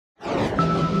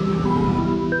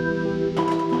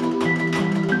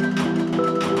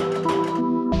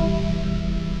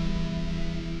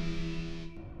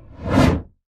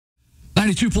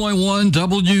92.1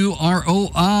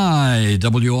 WROI,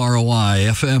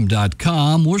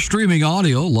 WROIFM.com. We're streaming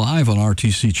audio live on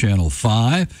RTC Channel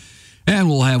 5, and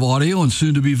we'll have audio and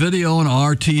soon-to-be video on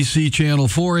RTC Channel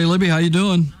 4. Hey, Libby, how you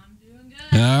doing? I'm doing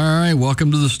good. All right,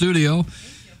 welcome to the studio.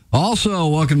 Also,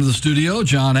 welcome to the studio,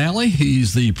 John Alley.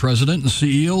 He's the president and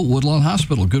CEO of Woodlawn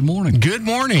Hospital. Good morning. Good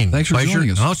morning. Thanks for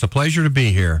joining us. Oh, it's a pleasure to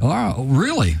be here. Oh,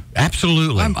 really?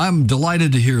 Absolutely. I'm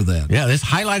delighted to hear that. Yeah, this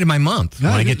highlighted my month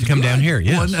when I get to come down here.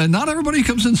 Yes. Well, not everybody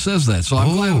comes in and says that, so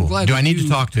I'm glad. Do I need to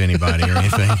talk to anybody or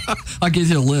anything? I'll give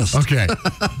you a list. Okay.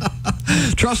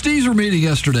 Trustees were meeting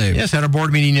yesterday. Yes, had our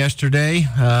board meeting yesterday.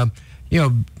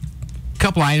 A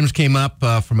couple items came up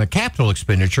from a capital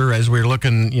expenditure as we were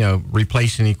looking,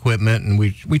 replacing equipment, and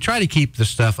we try to keep the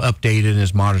stuff updated and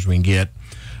as modern as we can get.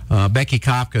 Becky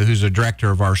Kopka, who's the director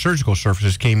of our surgical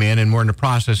services, came in, and we're in the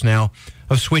process now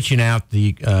of switching out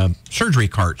the surgery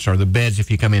carts, or the beds if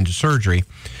you come into surgery.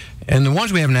 And the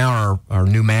ones we have now are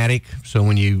pneumatic, so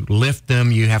when you lift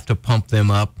them, you have to pump them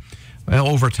up. Well,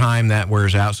 over time, that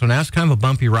wears out. So now it's kind of a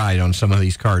bumpy ride on some of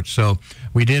these carts. So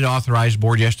we did authorize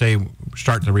board yesterday,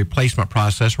 start the replacement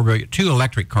process. We're going to get 2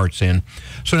 electric carts in.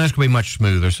 So that's going to be much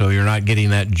smoother. So you're not getting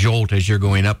that jolt as you're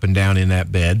going up and down in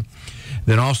that bed.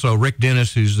 Then also Rick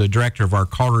Dennis, who's the director of our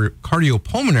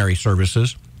cardiopulmonary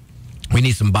services. We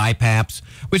need some BiPAPs,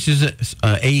 which is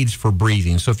aids for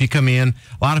breathing. So if you come in,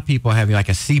 a lot of people have like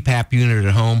a CPAP unit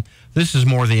at home. This is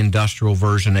more the industrial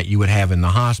version that you would have in the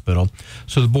hospital.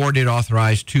 So the board did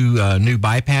authorize 2 new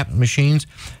BiPAP machines.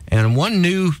 And one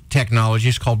new technology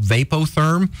is called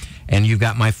Vapotherm, and you've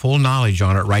got my full knowledge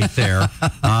on it right there.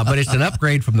 But it's an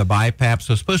upgrade from the BiPAP,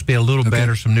 so it's supposed to be a little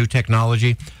better, some new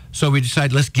technology. So we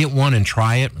decided, let's get one and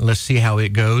try it. Let's see how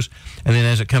it goes. And then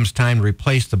as it comes time to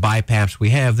replace the BiPAPs we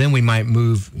have, then we might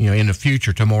move, in the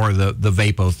future to more of the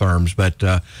Vapotherms. But,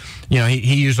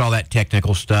 he used all that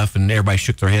technical stuff, and everybody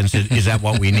shook their head and said, is that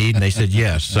what we need? And they said,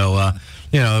 yes. So,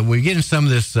 we get in some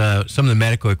of this, some of the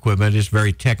medical equipment is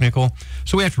very technical.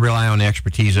 So we have to rely on the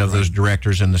expertise of those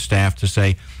directors and the staff to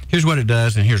say, here's what it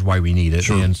does and here's why we need it.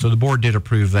 Sure. And so the board did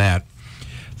approve that.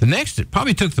 The next, it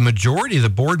probably took the majority of the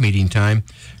board meeting time.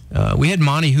 We had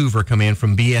Monty Hoover come in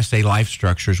from BSA Life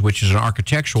Structures, which is an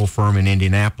architectural firm in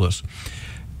Indianapolis.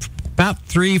 About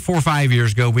 3, 4, 5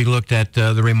 years ago, we looked at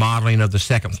the remodeling of the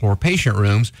second floor patient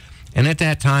rooms. And at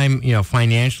that time,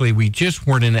 financially, we just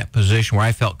weren't in that position where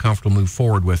I felt comfortable to move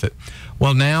forward with it.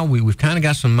 Well, now we've kind of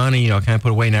got some money, kind of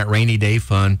put away in that rainy day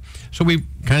fund. So we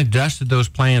kind of dusted those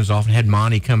plans off and had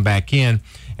Monty come back in.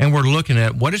 And we're looking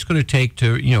at what it's going to take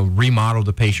to, remodel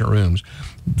the patient rooms.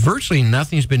 Virtually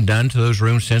nothing's been done to those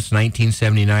rooms since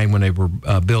 1979 when they were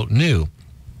built new.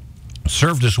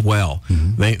 Served us well.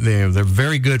 Mm-hmm. They're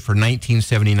very good for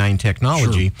 1979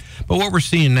 technology. Sure. But what we're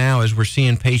seeing now is we're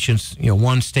seeing patients,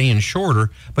 one staying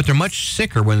shorter, but they're much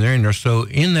sicker when they're in there. So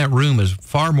in that room is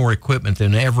far more equipment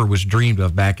than ever was dreamed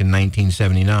of back in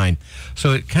 1979.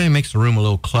 So it kind of makes the room a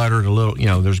little cluttered,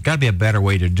 there's got to be a better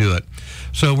way to do it.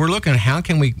 So we're looking at how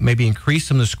can we maybe increase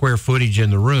some of the square footage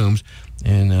in the rooms.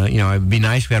 And, it'd be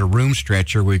nice if we had a room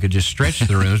stretcher where we could just stretch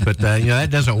the rooms, but, that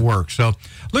doesn't work. So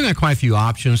looking at quite a few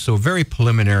options, so very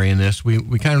preliminary in this. We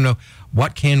kind of know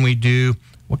what can we do,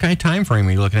 what kind of time frame are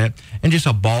we looking at, and just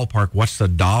a ballpark, what's the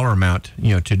dollar amount,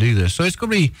 to do this. So it's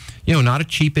going to be, not a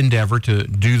cheap endeavor to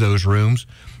do those rooms.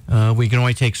 We can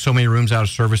only take so many rooms out of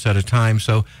service at a time,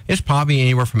 so it's probably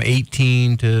anywhere from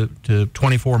 18 to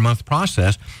 24-month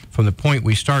process from the point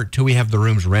we start till we have the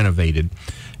rooms renovated.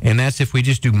 And that's if we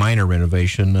just do minor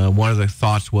renovation. One of the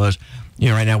thoughts was,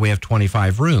 right now we have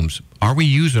 25 rooms. Are we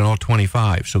using all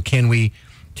 25? So can we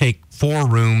take 4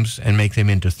 rooms and make them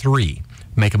into 3,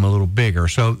 make them a little bigger?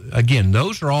 So, again,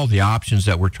 those are all the options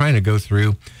that we're trying to go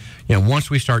through. Once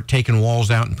we start taking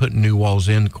walls out and putting new walls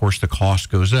in, of course, the cost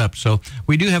goes up. So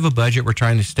we do have a budget we're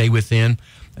trying to stay within.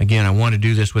 Again, I want to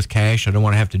do this with cash. I don't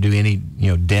want to have to do any,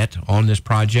 debt on this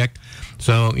project.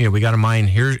 So, we got to mind,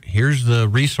 here's the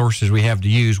resources we have to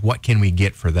use. What can we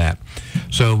get for that?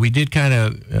 So we did kind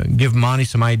of give Monty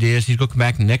some ideas. He's going to come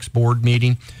back next board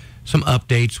meeting, some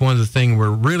updates. One of the things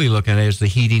we're really looking at is the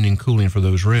heating and cooling for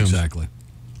those rooms. Exactly.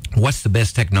 What's the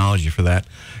best technology for that?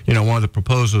 One of the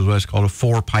proposals was called a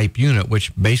 4-pipe unit,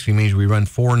 which basically means we run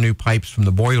 4 new pipes from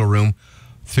the boiler room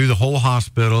through the whole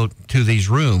hospital to these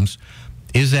rooms.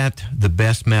 Is that the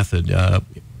best method?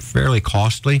 Fairly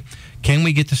costly. Can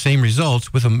we get the same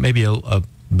results with maybe a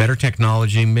better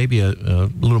technology, maybe a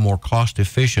little more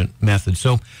cost-efficient method.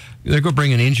 So they're going to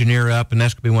bring an engineer up, and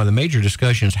that's going to be one of the major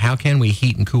discussions. How can we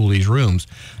heat and cool these rooms?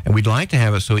 And we'd like to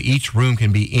have it so each room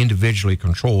can be individually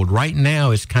controlled. Right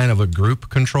now, it's kind of a group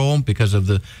control because of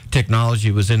the technology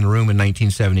that was in the room in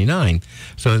 1979.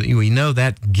 So we know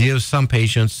that gives some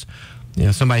patients,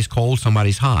 somebody's cold,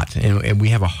 somebody's hot. And we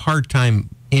have a hard time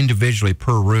individually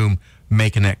per room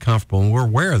making that comfortable, and we're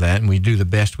aware of that, and we do the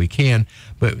best we can,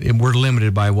 but we're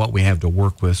limited by what we have to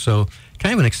work with. So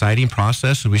kind of an exciting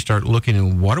process as we start looking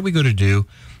at what are we going to do,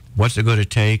 what's it going to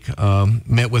take.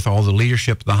 Met with all the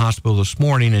leadership of the hospital this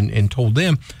morning and told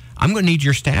them, I'm going to need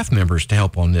your staff members to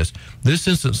help on this. This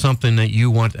isn't something that you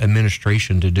want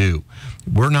administration to do.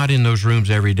 We're not in those rooms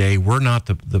every day. We're not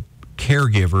the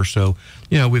caregiver. So,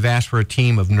 we've asked for a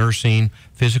team of nursing,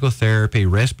 physical therapy,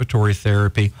 respiratory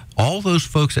therapy, all those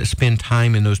folks that spend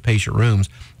time in those patient rooms.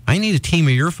 I need a team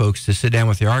of your folks to sit down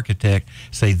with the architect,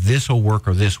 say this will work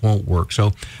or this won't work.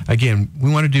 So again,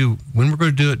 we want to when we're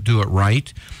going to do it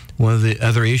right. One of the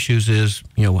other issues is,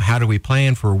 how do we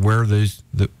plan for where we're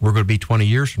going to be 20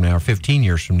 years from now or 15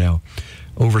 years from now?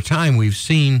 Over time, we've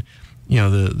seen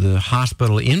the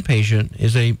hospital inpatient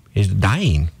is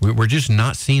dying. We're just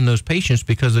not seeing those patients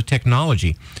because of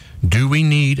technology. Do we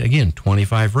need, again,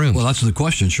 25 rooms? Well, that's the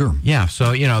question, sure. Yeah,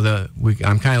 so,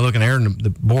 I'm kind of looking there, and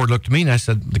the board looked at me, and I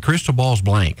said, the crystal ball's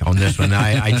blank on this one.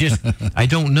 I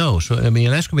don't know. So, that's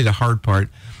going to be the hard part.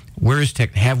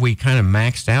 Have we kind of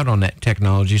maxed out on that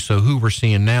technology? So who we're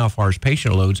seeing now as far as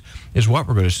patient loads is what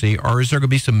we're going to see, or is there going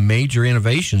to be some major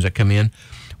innovations that come in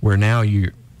where now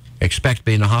you expect to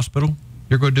be in the hospital,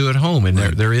 you're going to do it at home. And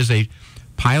right. there is a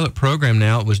pilot program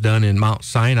now. It was done in Mount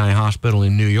Sinai Hospital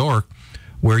in New York,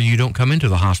 where you don't come into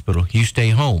the hospital. You stay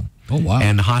home. Oh, wow.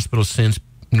 And the hospital sends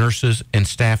nurses and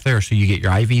staff there. So you get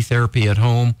your IV therapy at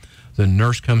home. The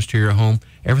nurse comes to your home.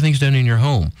 Everything's done in your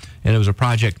home. And it was a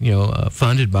project,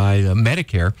 funded by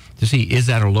Medicare to see, is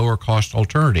that a lower cost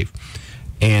alternative?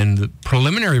 And the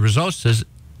preliminary results says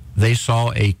they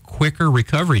saw a quicker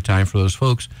recovery time for those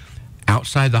folks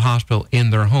outside the hospital in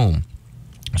their home.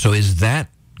 So is that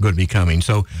going to be coming?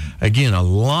 So again, a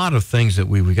lot of things that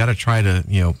we got to try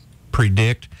to,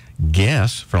 predict,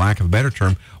 guess, for lack of a better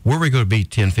term, where we're going to be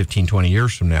 10, 15, 20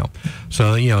 years from now.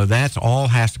 So, that's all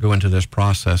has to go into this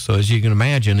process. So as you can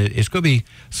imagine, it's going to be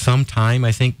some time,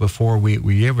 I think, before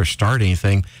we ever start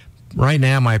anything. Right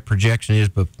now, my projection is,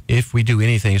 but if we do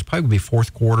anything, it's probably going to be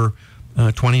fourth quarter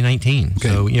 2019. Okay.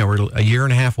 So, we're a year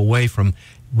and a half away from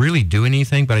really doing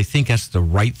anything, but I think that's the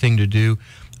right thing to do.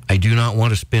 I do not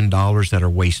want to spend dollars that are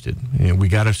wasted. We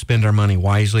got to spend our money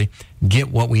wisely, get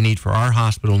what we need for our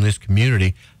hospital in this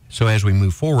community. So as we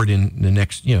move forward in the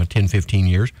next, 10, 15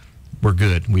 years, we're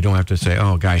good. We don't have to say,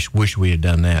 oh, gosh, wish we had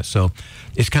done that. So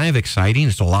it's kind of exciting.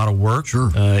 It's a lot of work.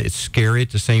 Sure. It's scary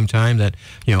at the same time that,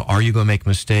 are you going to make a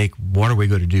mistake? What are we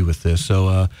going to do with this?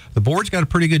 So the board's got a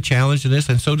pretty good challenge to this,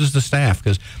 and so does the staff,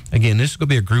 because, again, this is going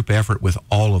to be a group effort with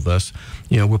all of us.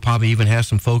 We'll probably even have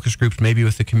some focus groups maybe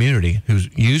with the community who's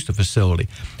used the facility.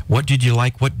 What did you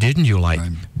like? What didn't you like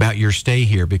about your stay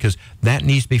here? Because that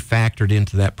needs to be factored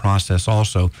into that process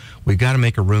also. We've got to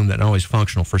make a room that's not always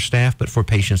functional for staff, but for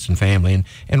patients and family.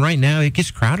 And right now, it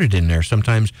gets crowded in there.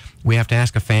 Sometimes we have to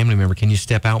ask a family member, can you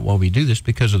step out while we do this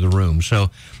because of the room?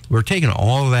 So we're taking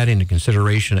all of that into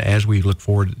consideration as we look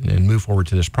forward and move forward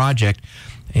to this project.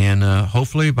 And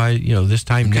hopefully by this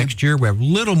time next year, we have a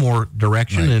little more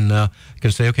direction and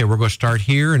can say, okay, we're going to start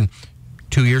here, and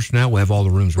 2 years from now, we'll have all the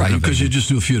rooms renovated. Because you just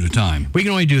do a few at a time. We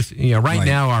can only do, right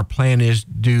now our plan is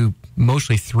do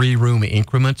mostly 3-room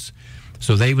increments.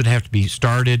 So they would have to be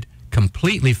started,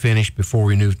 completely finished before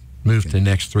we move to the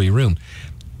next 3 rooms.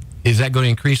 Is that going to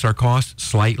increase our costs?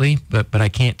 Slightly, but I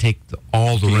can't take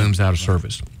all the rooms out of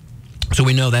service. So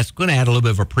we know that's going to add a little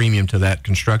bit of a premium to that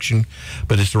construction,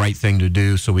 but it's the right thing to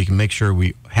do so we can make sure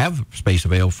we have space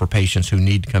available for patients who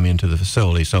need to come into the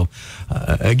facility. So,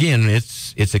 again,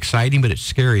 it's exciting, but it's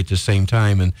scary at the same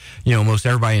time. And, most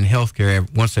everybody in healthcare,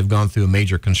 once they've gone through a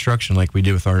major construction like we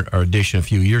did with our addition a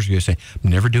few years ago, say, I'm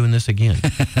never doing this again.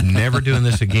 Never doing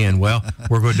this again. Well,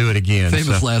 we're going to do it again.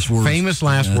 Famous last words. Famous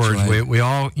last words. Right. We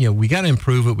all, we got to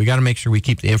improve it. We got to make sure we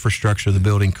keep the infrastructure of the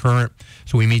building current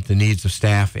so we meet the needs of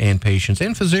staff and patients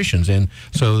and physicians. And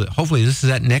so hopefully this is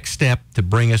that next step to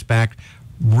bring us back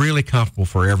really comfortable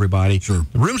for everybody. Sure.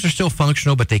 The rooms are still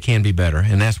functional, but they can be better.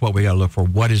 And that's what we got to look for.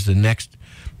 What is the next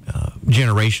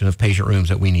generation of patient rooms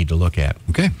that we need to look at?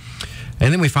 Okay.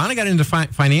 And then we finally got into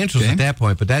financials at that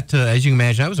point. But that, as you can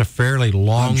imagine, that was a fairly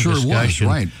long discussion. It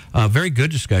was, right. Very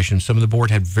good discussion. Some of the board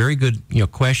had very good,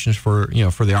 questions for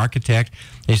the architect.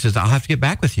 And he says, I'll have to get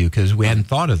back with you because we hadn't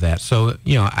thought of that. So,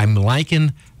 I'm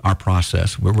liking our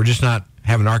process. We're just not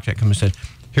having an architect come and say,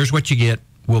 here's what you get,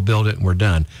 we'll build it, and we're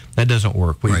done. That doesn't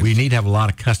work. We need to have a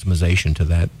lot of customization to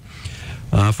that.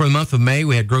 For the month of May,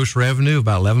 we had gross revenue of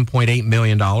about $11.8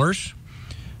 million.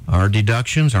 Our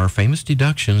deductions, our famous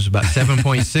deductions, about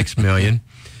 $7.6 million.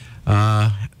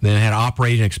 Then had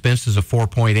operating expenses of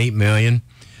 $4.8 million.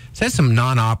 So that's some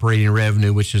non-operating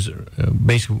revenue, which is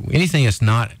basically anything that's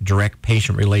not direct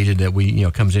patient-related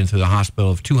that comes into the hospital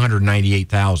of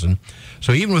 $298,000.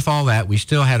 So even with all that, we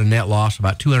still had a net loss of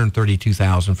about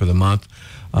 $232,000 for the month.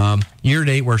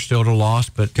 Year-to-date, we're still at a loss,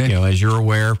 but as you're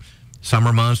aware,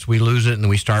 summer months we lose it and then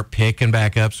we start picking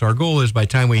back up. So our goal is by the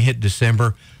time we hit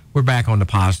December, we're back on the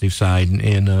positive side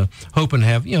and hoping to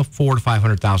have $400,000 to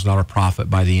 $500,000 profit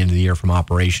by the end of the year from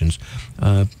operations.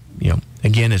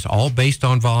 Again, it's all based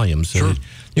on volumes. So,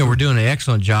 we're doing an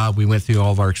excellent job. We went through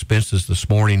all of our expenses this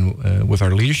morning with our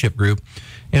leadership group,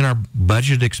 and our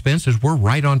budgeted expenses were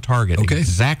right on target,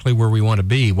 exactly where we want to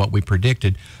be, what we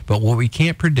predicted. But what we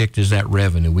can't predict is that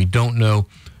revenue. We don't know,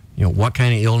 what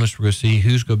kind of illness we're going to see,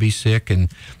 who's going to be sick. And,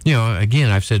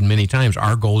 again, I've said many times,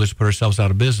 our goal is to put ourselves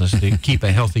out of business to keep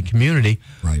a healthy community.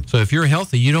 Right. So if you're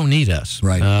healthy, you don't need us.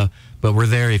 Right. But we're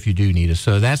there if you do need us.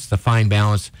 So that's the fine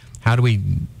balance. How do we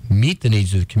meet the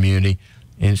needs of the community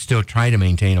and still try to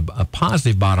maintain a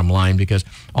positive bottom line? Because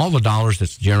all the dollars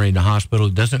that's generated in the hospital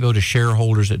doesn't go to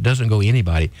shareholders. It doesn't go to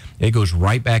anybody. It goes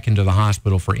right back into the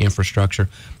hospital for infrastructure,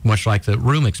 much like the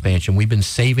room expansion. We've been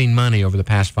saving money over the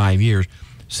past 5 years,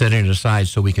 setting it aside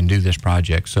so we can do this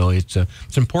project. So it's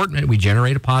important that we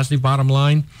generate a positive bottom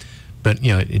line, but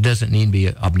it doesn't need to be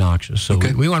obnoxious. So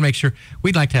we want to make sure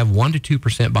we'd like to have 1% to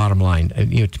 2% bottom line.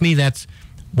 To me, that's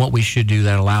what we should do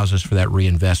that allows us for that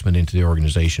reinvestment into the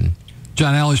organization.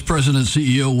 John Alley's president and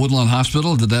CEO of Woodlawn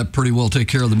Hospital. Did that pretty well take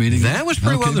care of the meeting? That was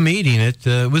pretty well the meeting.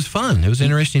 It was fun. It was an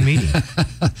interesting meeting.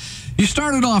 You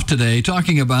started off today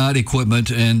talking about equipment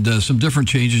and some different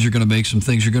changes you're going to make, some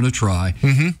things you're going to try.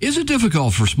 Mm-hmm. Is it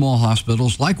difficult for small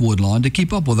hospitals like Woodlawn to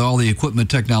keep up with all the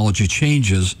equipment technology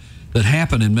changes that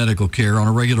happen in medical care on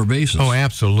a regular basis? Oh,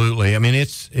 absolutely. I mean,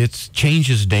 it's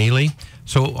changes daily.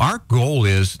 So our goal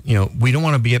is, we don't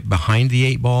want to be behind the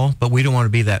 8 ball, but we don't want to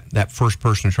be that first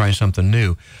person to try something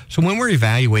new. So when we're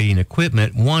evaluating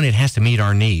equipment, one, it has to meet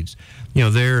our needs.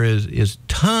 There is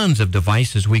tons of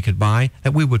devices we could buy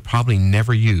that we would probably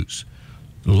never use.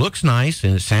 It looks nice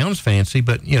and it sounds fancy,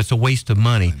 but it's a waste of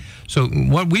money. So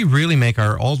what we really make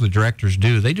all the directors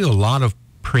do, they do a lot of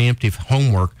preemptive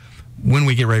homework when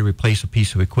we get ready to replace a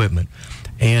piece of equipment.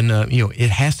 And, it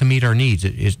has to meet our needs.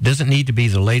 It doesn't need to be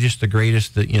the latest, the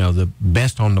greatest, the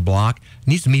best on the block. It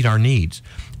needs to meet our needs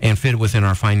and fit within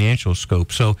our financial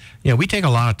scope. So, we take a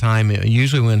lot of time.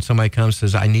 Usually when somebody comes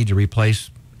and says, I need to replace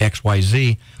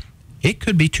XYZ, it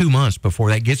could be 2 months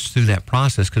before that gets through that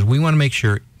process, because we want to make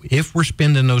sure if we're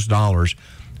spending those dollars,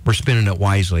 we're spending it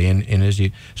wisely. And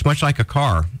it's much like a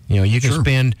car. You can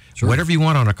spend whatever you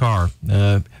want on a car.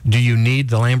 Do you need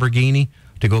the Lamborghini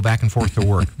to go back and forth to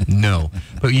work? No.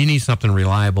 But you need something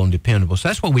reliable and dependable. So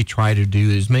that's what we try to do,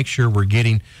 is make sure we're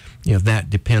getting that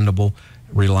dependable,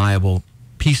 reliable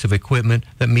piece of equipment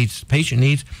that meets patient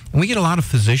needs. And we get a lot of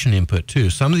physician input too.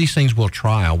 Some of these things we'll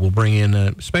trial. We'll bring in,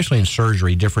 especially in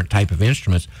surgery, different type of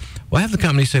instruments. We'll have the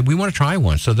company say, we want to try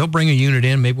one. So they'll bring a unit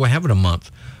in. Maybe we'll have it a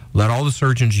month. Let all the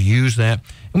surgeons use that.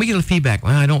 And we get the feedback,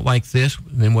 well, I don't like this,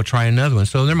 then we'll try another one.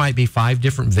 So there might be 5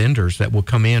 different vendors that will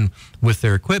come in with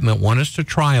their equipment, want us to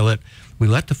trial it. We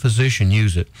let the physician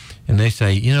use it. And they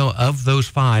say, of those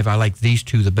 5, I like these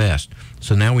 2 the best.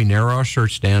 So now we narrow our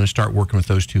search down and start working with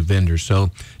those 2 vendors.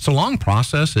 So it's a long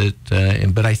process,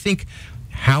 but I think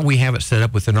how we have it set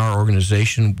up within our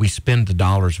organization, we spend the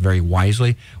dollars very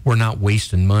wisely. We're not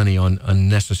wasting money on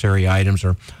unnecessary items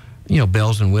or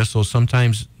bells and whistles.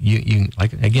 Sometimes you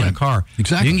like, again, a car.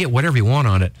 Exactly. You can get whatever you want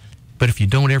on it, but if you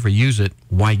don't ever use it,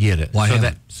 why get it? Why have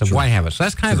it? So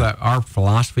that's kind of our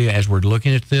philosophy as we're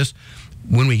looking at this.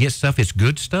 When we get stuff, it's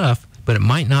good stuff, but it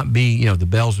might not be, the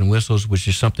bells and whistles, which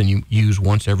is something you use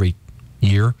once every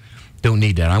year. Don't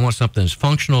need that. I want something that's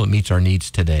functional that meets our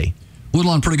needs today.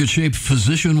 Woodlawn, pretty good shape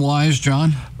physician-wise,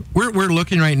 John? We're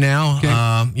looking right now.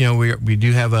 Okay. We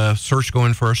do have a search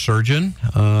going for a surgeon.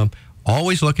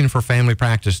 Always looking for family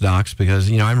practice docs,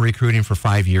 because, I'm recruiting for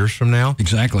 5 years from now.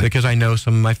 Exactly. Because I know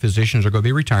some of my physicians are going to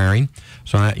be retiring.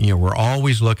 So, we're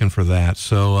always looking for that.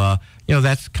 So,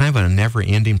 that's kind of a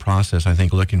never-ending process, I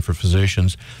think, looking for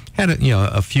physicians. Had,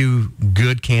 a few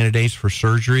good candidates for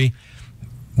surgery.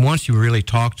 Once you really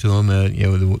talk to them,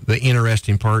 the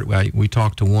interesting part, we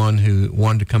talked to one who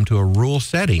wanted to come to a rural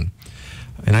setting.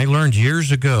 And I learned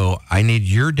years ago, I need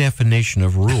your definition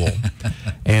of rural.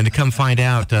 And to come find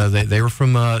out that they were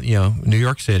from, New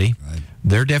York City.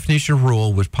 their definition of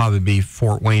rural would probably be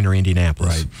Fort Wayne or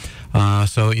Indianapolis. Right.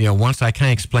 So, once I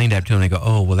kind of explained that to them, they go,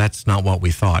 oh, well, that's not what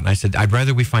we thought. And I said, I'd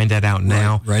rather we find that out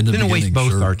now right than to waste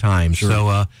both our time. Sure.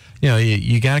 So,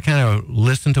 you got to kind of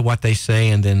listen to what they say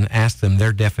and then ask them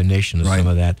their definition of some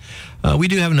of that. We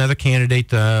do have another candidate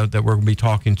that we're going to be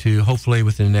talking to, hopefully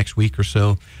within the next week or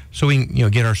so we can,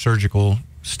 get our surgical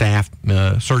staff,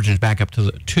 surgeons back up to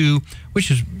the 2, which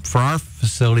is, for our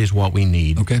facility, is what we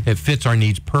need. Okay. It fits our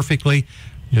needs perfectly.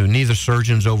 Neither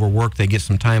surgeon's overworked. They get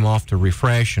some time off to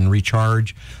refresh and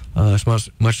recharge. It's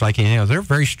much like anything else. They're a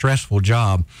very stressful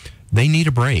job. They need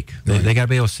a break. They got to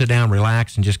be able to sit down,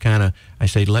 relax, and just kind of, I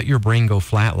say, let your brain go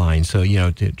flatline. So,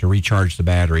 to recharge the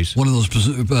batteries. One of those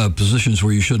positions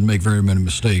where you shouldn't make very many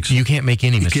mistakes. You can't make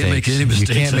any mistakes. You can't make any mistakes.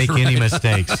 You can't make any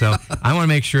mistakes. So I want to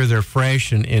make sure they're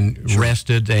fresh and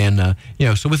rested. And,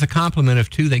 so with a complement of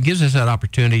 2, that gives us that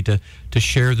opportunity to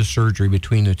share the surgery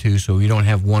between the 2, so you don't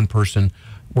have one person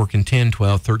working 10,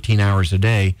 12, 13 hours a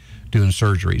day doing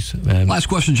surgeries. Last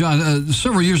question, John.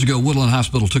 Several years ago, Woodlawn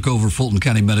Hospital took over Fulton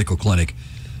County Medical Clinic.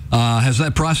 Has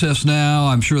that process now?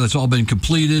 I'm sure that's all been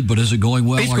completed, but is it going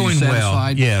well? It's Are going you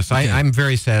satisfied? well. Yes, Okay. I'm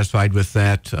very satisfied with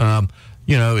that.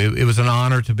 It was an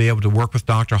honor to be able to work with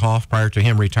Dr. Hoff prior to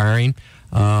him retiring.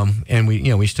 And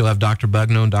we still have Dr.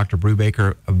 Bugno and Dr.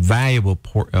 Brubaker, a valuable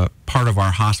part of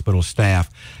our hospital staff.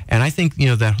 And I think,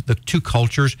 that the 2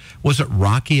 cultures, was it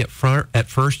rocky at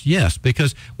first? Yes,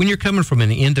 because when you're coming from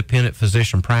an independent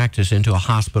physician practice into a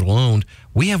hospital-owned,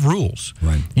 we have rules,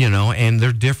 right? And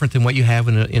they're different than what you have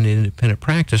in an independent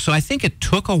practice. So I think it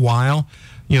took a while,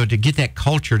 to get that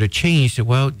culture to change.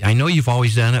 Well, I know you've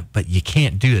always done it, but you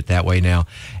can't do it that way now.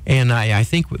 And I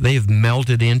think they've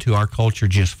melded into our culture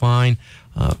just fine.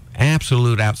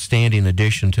 Absolute outstanding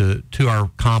addition to our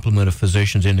complement of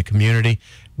physicians in the community.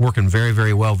 Working very,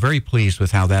 very well. Very pleased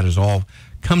with how that has all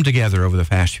come together over the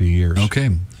past few years. Okay.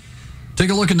 Take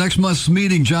a look at next month's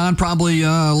meeting, John. Probably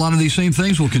a lot of these same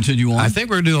things will continue on. I think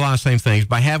we're going to do a lot of same things.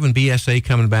 By having BSA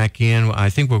coming back in, I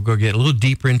think we're going to get a little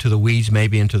deeper into the weeds,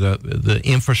 maybe into the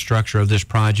infrastructure of this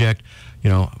project,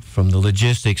 from the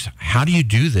logistics. How do you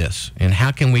do this? And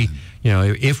how can we,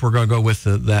 if we're going to go with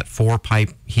that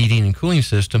 4-pipe heating and cooling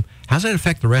system, how does that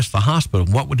affect the rest of the hospital?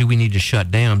 What do we need to shut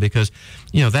down? Because,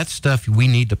 that's stuff we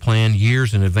need to plan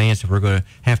years in advance if we're going to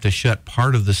have to shut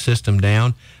part of the system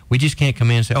down. We just can't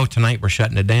come in and say, oh, tonight we're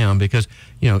shutting it down, because,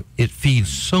 it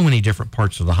feeds so many different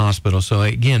parts of the hospital. So,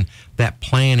 again, that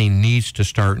planning needs to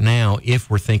start now if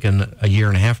we're thinking a year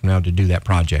and a half from now to do that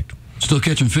project. Still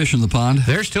catching fish in the pond?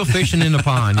 They're still fishing in the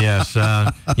pond, yes.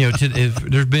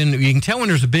 There's been, you can tell when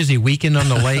there's a busy weekend on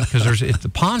the lake, because the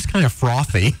pond's kind of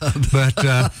frothy, but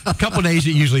a couple of days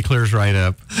it usually clears right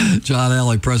up. John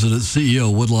Alley, President, CEO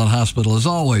of Woodlawn Hospital. As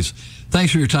always,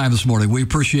 thanks for your time this morning. We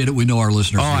appreciate it. We know our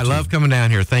listeners. Oh, I love coming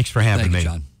down here. Thanks for having me. Thank you,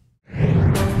 John.